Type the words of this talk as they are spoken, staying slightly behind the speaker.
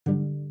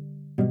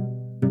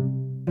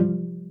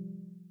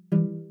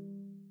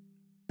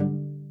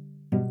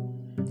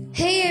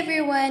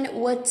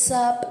everyone, what's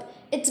up?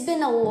 It's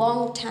been a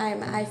long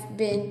time I've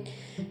been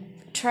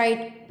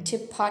tried to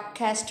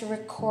podcast to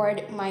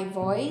record my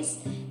voice,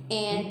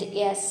 and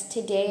yes,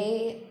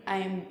 today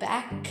I'm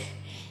back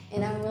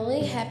and I'm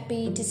really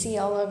happy to see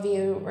all of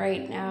you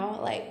right now,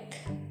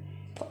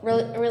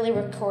 really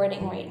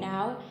recording right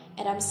now,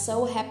 and I'm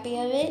so happy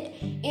of it.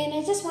 And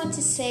I just want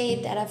to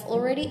say that I've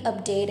already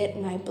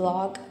updated my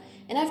blog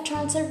and I've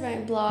transferred my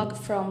blog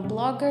from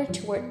Blogger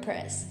to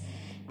WordPress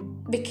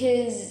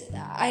because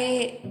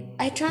I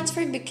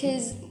transferred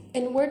because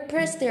in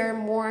WordPress there are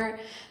more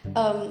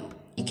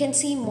you can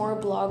see more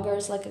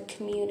bloggers, like a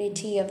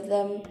community of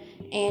them,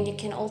 and you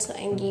can also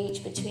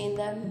engage between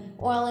them,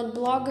 while in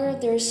Blogger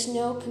there's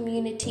no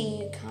community.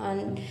 You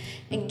can't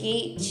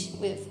engage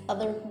with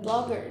other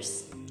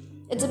bloggers.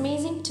 It's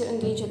amazing to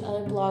engage with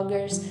other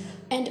bloggers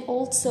and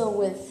also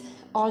with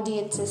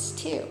audiences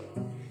too,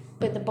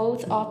 but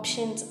both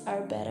options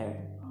are better.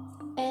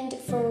 And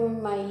for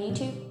my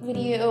YouTube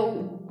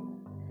video,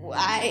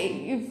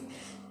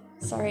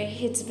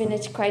 it's been a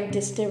quite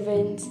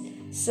disturbance,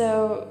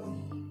 so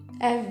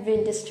I've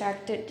been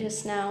distracted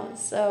just now.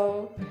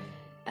 So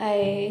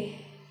I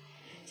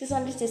just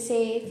wanted to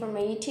say, for my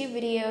YouTube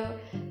video,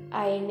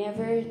 I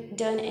never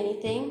done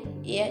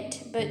anything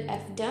yet, but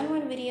I've done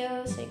one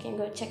video, so you can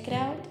go check it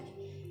out.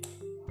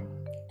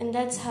 And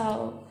that's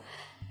how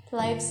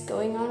life's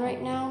going on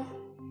right now.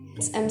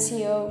 It's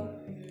MCO,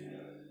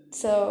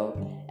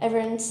 so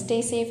everyone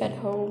stay safe at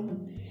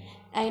home.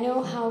 I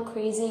know how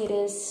crazy it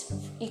is.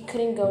 You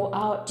couldn't go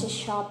out to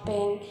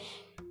shopping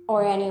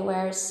or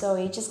anywhere, so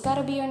you just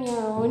gotta be on your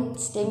own,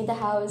 staying in the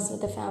house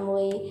with the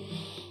family.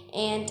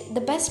 And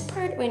the best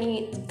part when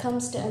it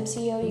comes to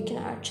MCO, you can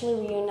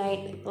actually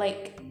reunite,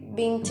 like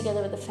being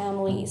together with the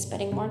family,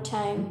 spending more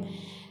time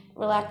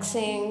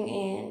relaxing,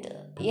 and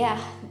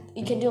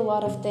you can do a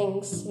lot of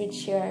things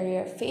which are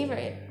your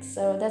favorite.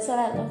 So that's what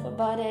I love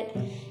about it.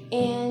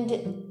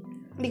 And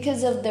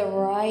because of the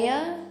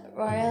Raya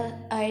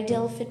Eid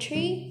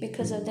al-Fitr,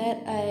 because of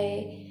that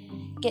I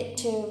get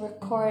to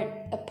record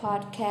a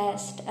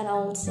podcast, and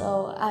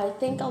also I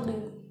think I'll be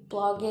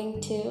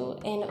blogging too,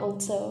 and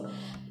also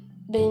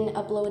been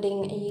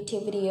uploading a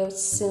YouTube video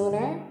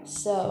sooner.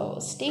 So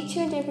stay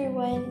tuned,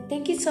 everyone.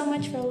 Thank you so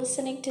much for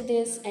listening to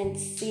this, and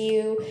see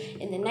you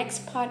in the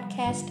next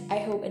podcast. I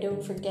hope I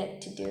don't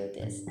forget to do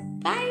this.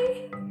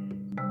 Bye.